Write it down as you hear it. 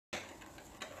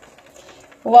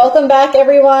Welcome back,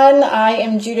 everyone. I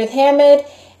am Judith Hammond,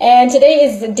 and today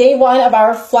is the day one of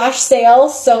our flash sale.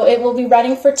 So it will be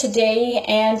running for today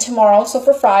and tomorrow, so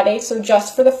for Friday, so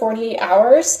just for the 48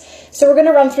 hours. So we're going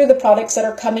to run through the products that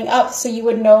are coming up so you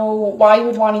would know why you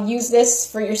would want to use this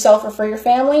for yourself or for your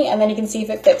family, and then you can see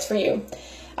if it fits for you.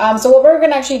 So what we're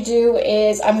going to actually do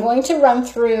is I'm going to run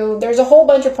through, there's a whole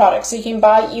bunch of products, so you can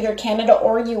buy either Canada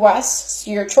or US,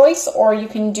 so your choice, or you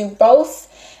can do both.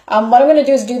 What I'm going to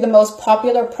do is do the most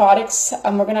popular products.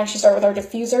 We're going to actually start with our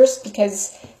diffusers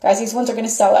because, guys, these ones are going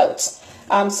to sell out.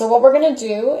 So what we're going to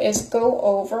do is go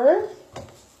over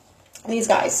these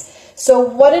guys. So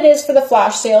what it is for the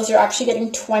flash sales, you're actually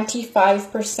getting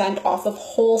 25% off of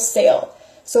wholesale.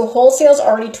 So wholesale is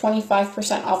already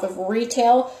 25% off of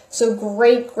retail. So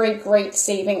great, great, great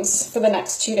savings for the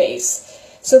next 2 days.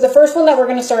 So the first one that we're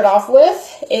going to start off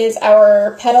with is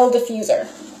our Petal diffuser.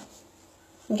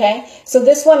 Okay, so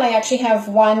this one, I actually have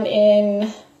one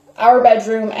in our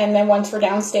bedroom and then one for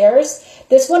downstairs.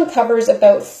 This one covers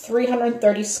about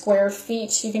 330 square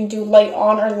feet. You can do light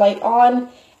on or light on,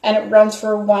 and it runs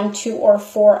for 1, 2, or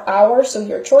 4 hours, so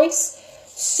your choice.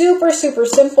 Super, super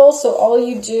simple. So all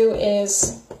you do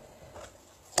is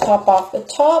top off the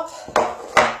top.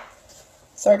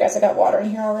 Sorry guys, I got water in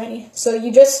here already. So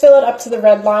you just fill it up to the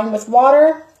red line with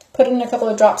water, put in a couple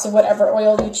of drops of whatever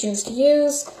oil you choose to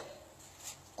use,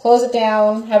 close it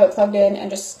down, have it plugged in, and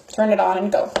just turn it on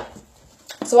and go.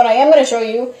 So what I am going to show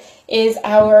you is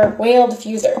our whale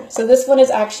diffuser. So this one is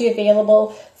actually available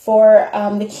for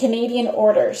the Canadian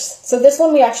orders. So this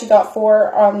one we actually got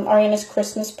for Ariana's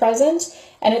Christmas present,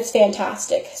 and it's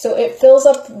fantastic. So it fills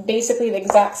up basically the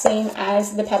exact same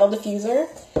as the Petal diffuser.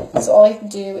 So all I have to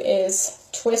do is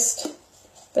twist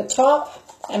the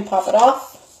top and pop it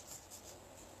off.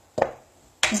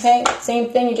 Okay, same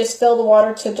thing, you just fill the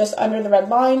water to just under the red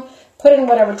line, put in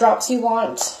whatever drops you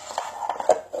want,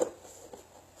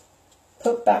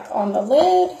 put back on the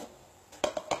lid,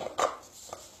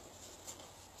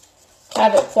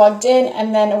 have it plugged in,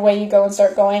 and then away you go and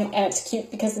start going, and it's cute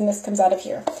because the mist comes out of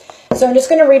here. So I'm just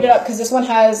going to read it up because this one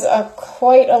has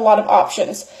quite a lot of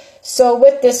options. So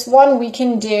with this one we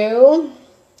can do,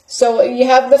 so you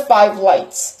have the 5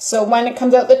 lights. So when it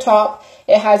comes out the top,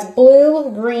 it has blue,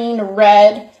 green,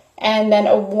 red, and then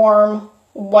a warm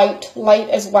white light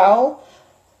as well.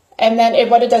 And then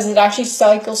what it does is it actually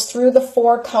cycles through the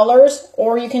 4 colors,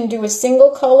 or you can do a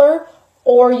single color,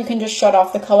 or you can just shut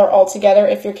off the color altogether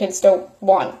if your kids don't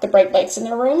want the bright lights in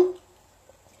their room.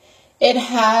 It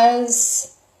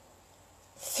has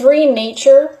 3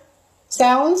 nature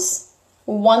sounds,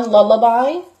 1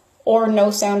 lullaby, or no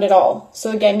sound at all.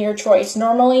 So again, your choice.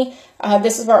 Normally,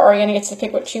 this is where Ariana gets to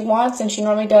pick what she wants, and she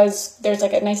normally does, there's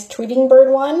like a nice tweeting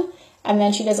bird one, and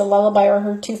then she does a lullaby or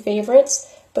her 2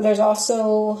 favorites, but there's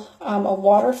also a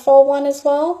waterfall one as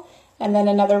well, and then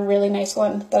another really nice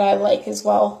one that I like as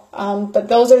well. But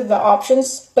those are the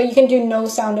options, but you can do no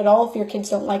sound at all if your kids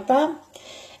don't like that.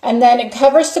 And then it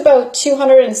covers about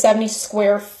 270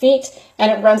 square feet,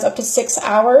 and it runs up to 6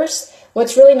 hours.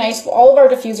 What's really nice, all of our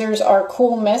diffusers are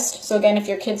cool mist. So again, if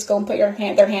your kids go and put their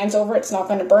hands over it, it's not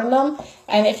going to burn them.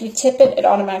 And if you tip it, it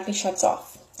automatically shuts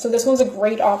off. So this one's a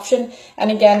great option. And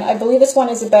again, I believe this one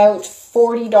is about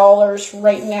 $40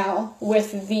 right now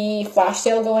with the flash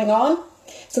sale going on.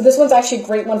 So this one's actually a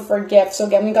great one for a gift. So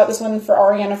again, we got this one for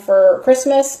Ariana for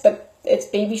Christmas, but it's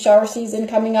baby shower season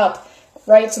coming up,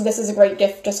 right? So this is a great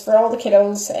gift just for all the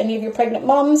kiddos, any of your pregnant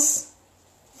moms.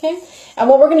 Okay, and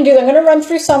what we're going to do, I'm going to run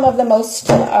through some of the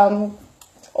most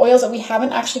oils that we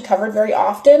haven't actually covered very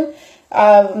often.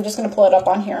 I'm just going to pull it up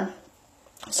on here.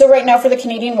 So right now for the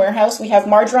Canadian warehouse, we have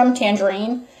marjoram,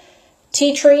 tangerine,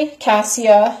 tea tree,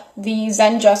 cassia, the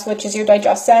Zen Just, which is your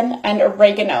Digestion, and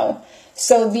oregano.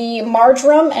 So the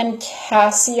marjoram and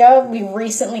cassia we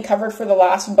recently covered for the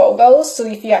last BOGOs. So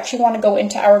if you actually want to go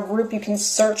into our group, you can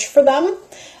search for them.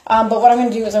 But what I'm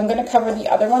going to do is I'm going to cover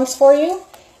the other ones for you.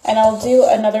 And I'll do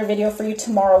another video for you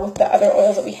tomorrow with the other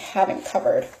oils that we haven't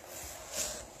covered.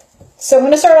 So I'm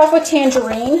going to start off with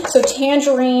tangerine. So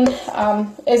tangerine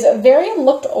is a very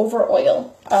looked over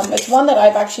oil. It's one that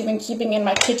I've actually been keeping in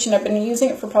my kitchen. I've been using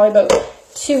it for probably about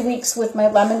 2 weeks with my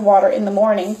lemon water in the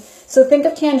morning. So think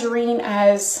of tangerine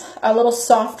as a little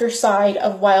softer side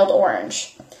of wild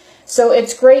orange. So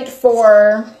it's great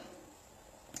for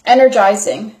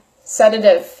energizing,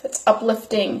 sedative, it's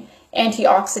uplifting,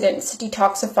 antioxidants,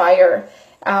 detoxifier,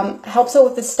 helps out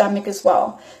with the stomach as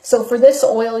well. So for this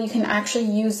oil, you can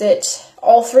actually use it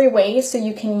all 3 ways. So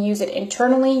you can use it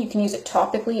internally, you can use it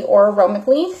topically or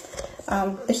aromically.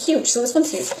 They're huge, so this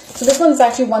one's huge. So this one's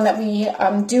actually one that we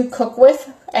do cook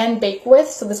with and bake with.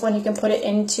 So this one you can put it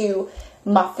into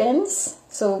muffins.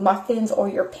 so muffins or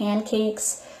your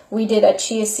pancakes. We did a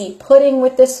chia seed pudding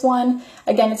with this one.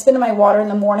 Again, it's been in my water in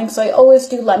the morning, so I always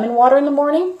do lemon water in the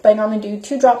morning, but I normally do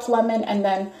 2 drops lemon and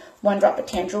then 1 drop of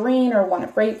tangerine or 1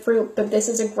 of grapefruit, but this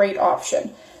is a great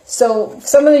option. So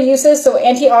some of the uses, so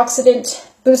antioxidant,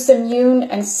 boosts immune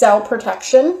and cell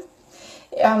protection.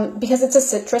 Because it's a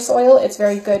citrus oil, it's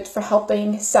very good for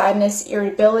helping sadness,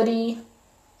 irritability,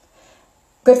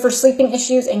 good for sleeping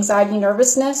issues, anxiety,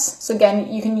 nervousness. So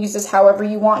again, you can use this however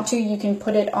you want to. You can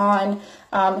put it on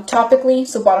topically,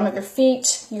 so bottom of your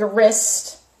feet, your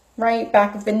wrist, right,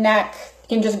 back of the neck.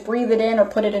 You can just breathe it in or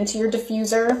put it into your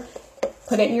diffuser,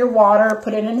 put it in your water,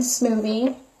 put it in a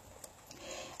smoothie.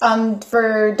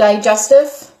 For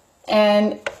digestive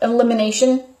and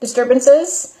elimination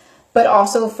disturbances, but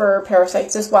also for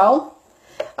parasites as well.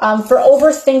 For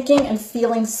overthinking and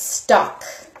feeling stuck.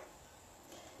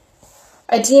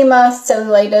 Edema,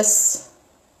 cellulitis.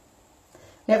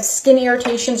 We have skin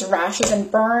irritations, rashes, and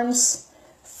burns.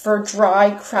 For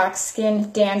dry, cracked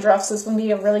skin, dandruff. So this would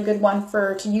be a really good one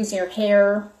to use in your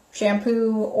hair,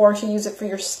 shampoo, or to use it for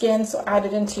your skin. So add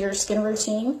it into your skin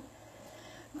routine.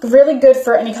 Really good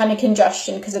for any kind of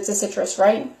congestion because it's a citrus,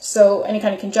 right? So any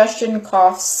kind of congestion,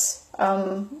 coughs,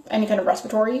 any kind of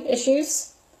respiratory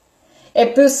issues.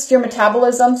 It boosts your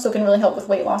metabolism, so it can really help with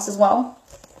weight loss as well.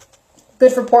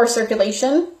 Good for poor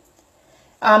circulation.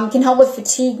 Can help with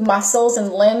fatigue, muscles,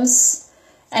 and limbs.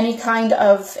 Any kind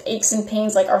of aches and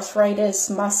pains like arthritis,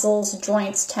 muscles,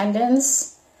 joints,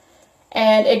 tendons.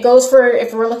 And it goes for,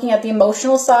 if we're looking at the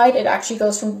emotional side, it actually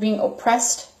goes from being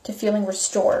oppressed to feeling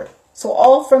restored. So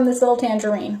all from this little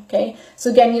tangerine, okay?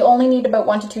 So again, you only need about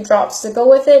 1 to 2 drops to go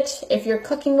with it. If you're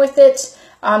cooking with it,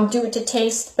 do it to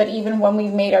taste. But even when we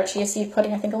made our chia seed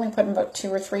pudding, I think I only put about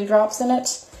 2 or 3 drops in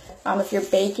it. If you're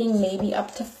baking, maybe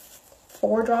up to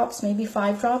 4 drops, maybe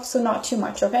 5 drops, so not too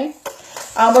much, okay?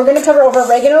 We're going to cover over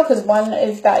oregano because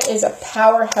that is a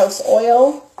powerhouse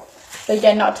oil. But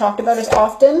again, not talked about as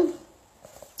often.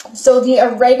 So the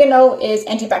oregano is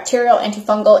antibacterial,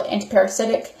 antifungal,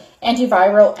 antiparasitic,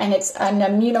 antiviral, and it's an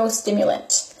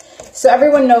immunostimulant. So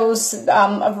everyone knows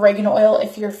of oregano oil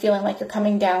if you're feeling like you're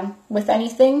coming down with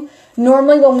anything.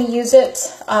 Normally when we use it,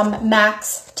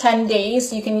 max 10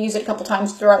 days. You can use it a couple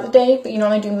times throughout the day, but you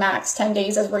normally do max 10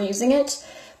 days as we're using it.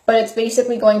 But it's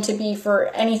basically going to be for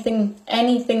anything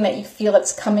that you feel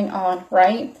that's coming on,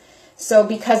 right? So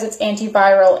because it's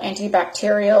antiviral,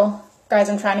 antibacterial, guys,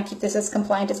 I'm trying to keep this as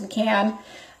compliant as we can.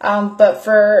 But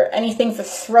for anything for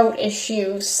throat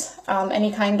issues,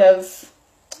 any kind of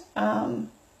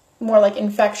more like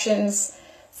infections,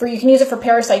 you can use it for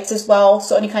parasites as well,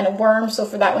 so any kind of worms. So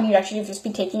for that one, you'd actually just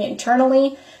be taking it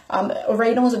internally.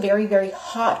 Oregano is a very, very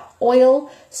hot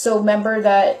oil, so remember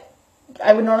that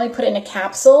I would normally put it in a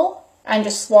capsule and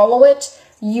just swallow it.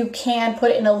 You can put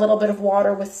it in a little bit of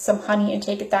water with some honey and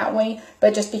take it that way,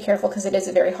 but just be careful because it is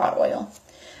a very hot oil.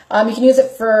 You can use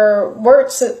it for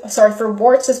warts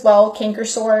as well, canker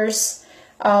sores,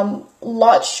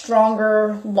 lot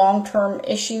stronger long-term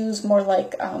issues, more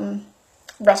like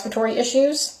respiratory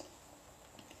issues.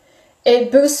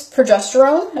 It boosts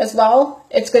progesterone as well.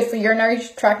 It's good for urinary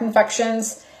tract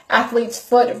infections, athlete's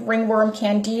foot, ringworm,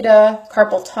 candida,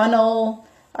 carpal tunnel,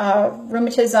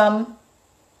 rheumatism.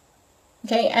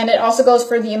 Okay, and it also goes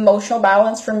for the emotional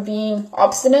balance from being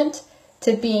obstinate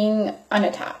to being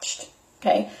unattached.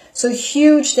 Okay, so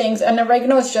huge things, and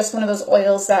oregano is just one of those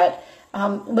oils that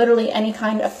literally any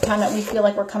time that we feel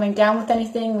like we're coming down with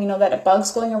anything, we know that a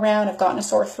bug's going around, I've gotten a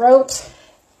sore throat,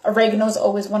 oregano is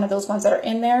always one of those ones that are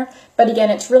in there. But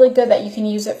again, it's really good that you can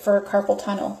use it for carpal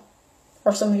tunnel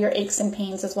or some of your aches and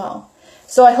pains as well.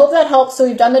 So I hope that helps. So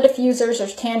we've done the diffusers,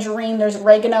 there's tangerine, there's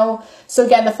oregano. So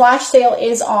again, the flash sale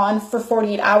is on for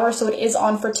 48 hours, so it is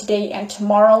on for today and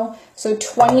tomorrow. So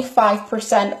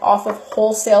 25% off of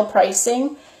wholesale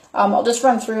pricing. I'll just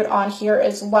run through it on here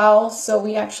as well. So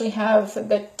we actually have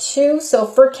the 2. So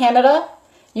for Canada,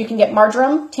 you can get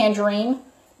marjoram, tangerine,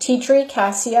 tea tree,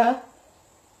 cassia,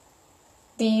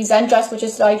 the Zengest, which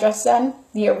is Digest Zen,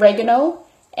 the oregano,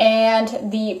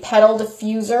 and the petal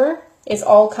diffuser is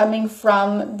all coming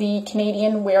from the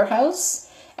Canadian warehouse.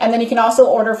 And then you can also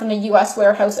order from the US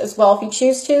warehouse as well if you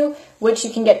choose to, which you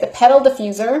can get the petal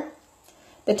diffuser,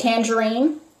 the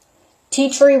tangerine, tea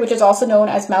tree, which is also known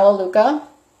as Melaleuca,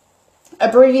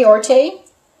 Abrevieorte,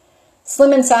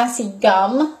 Slim and Sassy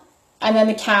gum, and then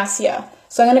the cassia.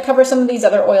 So I'm going to cover some of these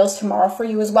other oils tomorrow for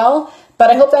you as well. But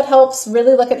I hope that helps.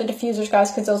 Really look at the diffusers, guys,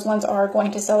 because those ones are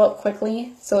going to sell out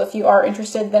quickly. So if you are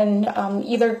interested, then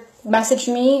either message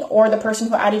me or the person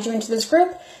who added you into this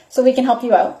group so we can help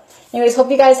you out. Anyways,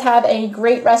 hope you guys have a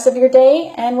great rest of your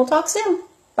day, and we'll talk soon.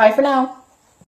 Bye for now.